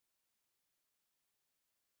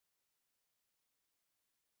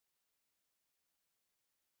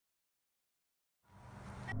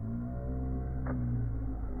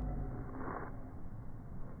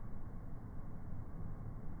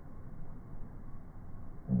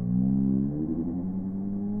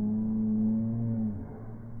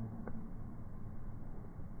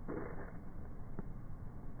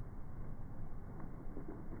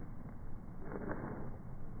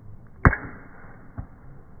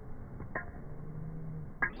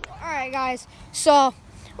Alright guys, so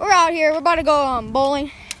we're out here. We're about to go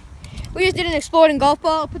bowling. We just did an exploding golf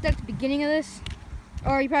ball. I'll put that at the beginning of this.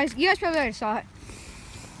 Or you guys probably already saw it.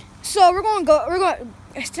 So we're going.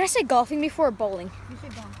 Did I say golfing before or bowling?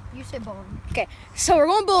 You said bowling. Okay, so we're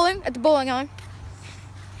going bowling at the bowling alley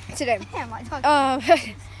today.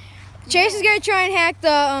 Chase is gonna try and hack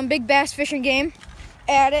the big bass fishing game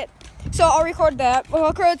at it. So I'll record that. We'll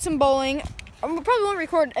record some bowling. I probably won't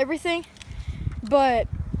record everything, but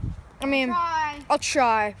I mean, I'll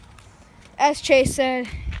try. As Chase said.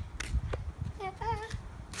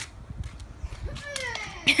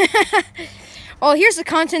 Well, here's the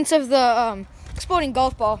contents of the exploding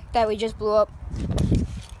golf ball that we just blew up.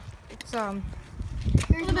 It's a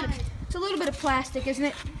little bit of plastic, isn't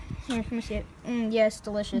it? Here, let me see it. Yes,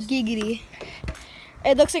 delicious. Giggity.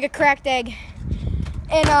 It looks like a cracked egg.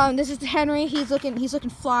 And this is Henry. He's looking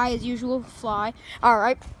fly as usual. Fly. All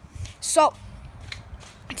right. So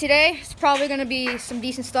today it's probably gonna be some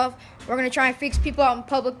decent stuff. We're gonna try and freak people out in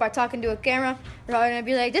public by talking to a camera. We're probably gonna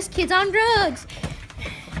be like, "This kid's on drugs."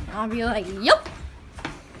 I'll be like, "Yup."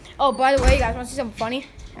 Oh, by the way, you guys want to see something funny?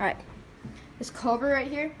 All right, this cobra right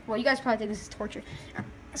here. Well, you guys probably think this is torture. All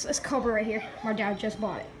right, so this cobra right here, my dad just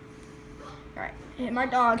bought it. All right, and my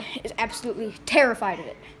dog is absolutely terrified of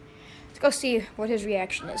it. Let's go see what his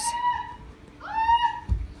reaction is.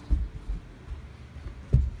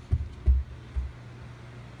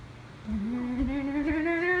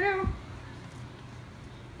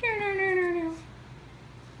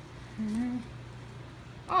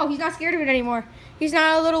 Oh, he's not scared of it anymore. He's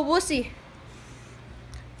not a little wussy.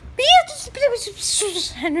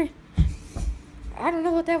 Henry, I don't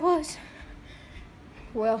know what that was.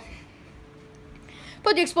 Well,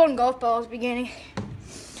 but the exploding golf ball is beginning.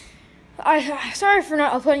 Sorry for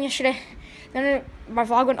not uploading yesterday. Then my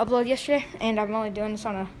vlog wouldn't upload yesterday, and I'm only doing this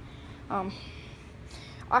on a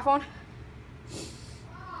iPhone.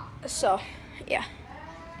 So yeah.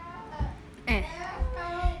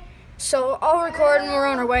 So I'll record and we're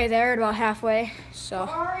on our way there, about halfway. So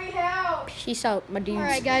peace out, my dudes. All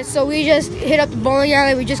right, guys. So we just hit up the bowling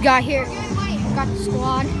alley. We just got here. Got the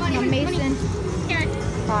squad. I'm Mason.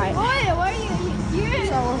 All right.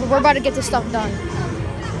 So we're about to get this stuff done.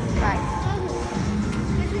 All right.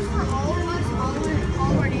 This is for all of us,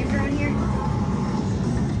 all of our names around here.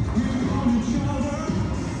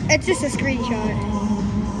 It's just a screenshot.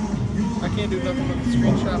 I can't do nothing with the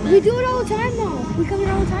screenshot, man. We do it all the time, though. We come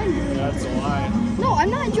here all the time. That's a lie. No,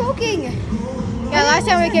 I'm not joking. Yeah, last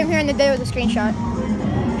time we came here in the day was a screenshot.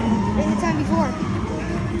 And the time before.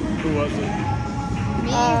 Who was it?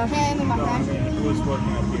 Me, him, and my friend. Man, who was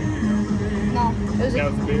working up here? No. It was The guy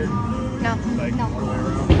with the beard? no. Like, No. all the way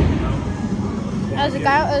around? No? It was a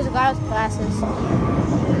guy with glasses.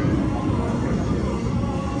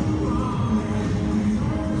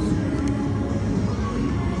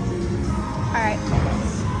 All right.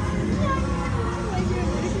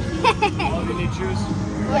 Oh, you need shoes?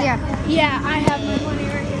 Yeah. Yeah, I have my money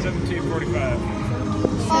right here. 1745.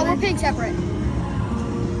 Oh, we're paying separate.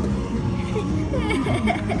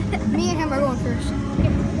 Me and him are going first.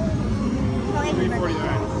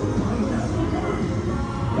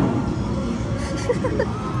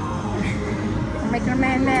 349. I'm making a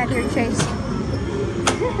man mad here, Chase.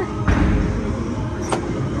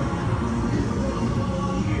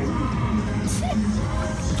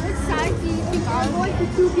 What size do you think are going for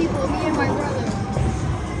two people, me and my brother?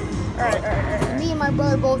 Alright. Me and my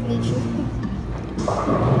brother both need you.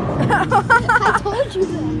 I told you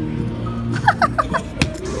that.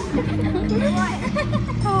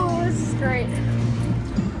 Oh, this is great. I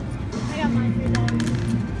got mine for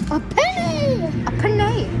 $1. A penny! A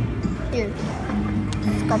penny. Here.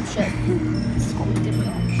 Scrumptious.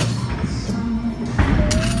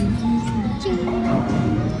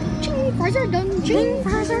 Ching, fries are done. Ching,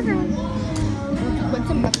 fries are done. Put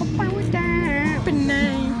some apple powder down.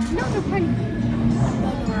 Penny. Another penny.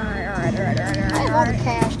 Alright. I have all the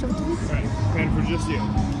cash, don't you? Right. And for just you.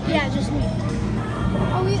 Yeah, just me.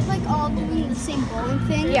 Are we like all doing the same bowling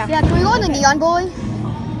thing? Yeah. Yeah, can we go on the neon bowling?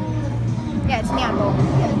 Yeah, it's neon bowl.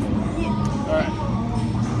 Alright.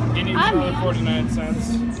 You need I'm $2.49. So,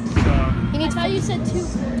 You need I thought you said 2.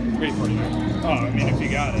 $3.49. Oh, I mean, if you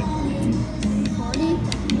got it. 40.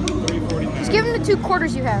 $3.49. Just give him the 2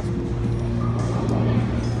 quarters you have.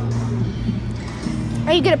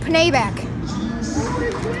 And you get a penny back.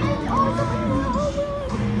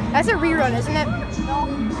 That's a rerun, isn't it?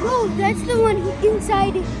 No, that's the one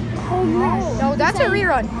inside home run. No, that's a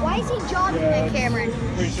rerun. Why is he jogging Yeah, that Cameron?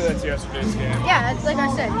 Pretty sure that's yesterday's game. Yeah, that's like I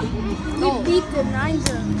said. We beat the Nines.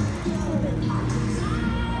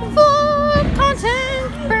 Full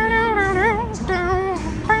content.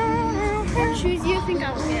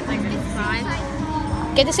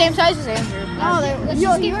 Get the same size as Andrew. Oh,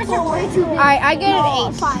 yours are way too big. Alright, I get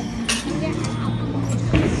an 8. 5.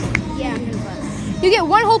 Yeah, I'm gonna 5. You get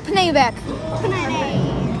one whole panay back.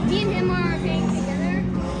 Me and him are paying together.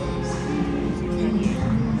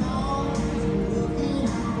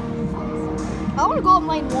 I want to go on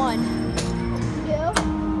lane 1. Yeah.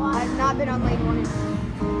 I've not been on lane 1.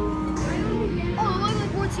 Oh, look,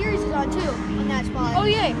 like World Series is on too, on that spot. Oh,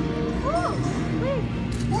 yay. Oh, wait.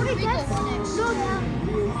 Wait, that's no, that.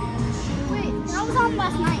 Wait, that was on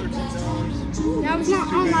last night. That was not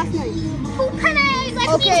on last night. 2 pennies. Like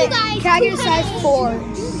Okay, you guys. can I get a size 4? 8.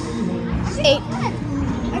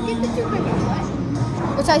 I get the 2 pennies. What?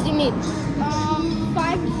 What size do you need?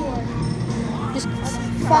 5 and 4. Just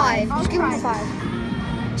 5. I'll Just give him a try.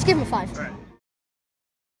 5. Just give him a 5. All right.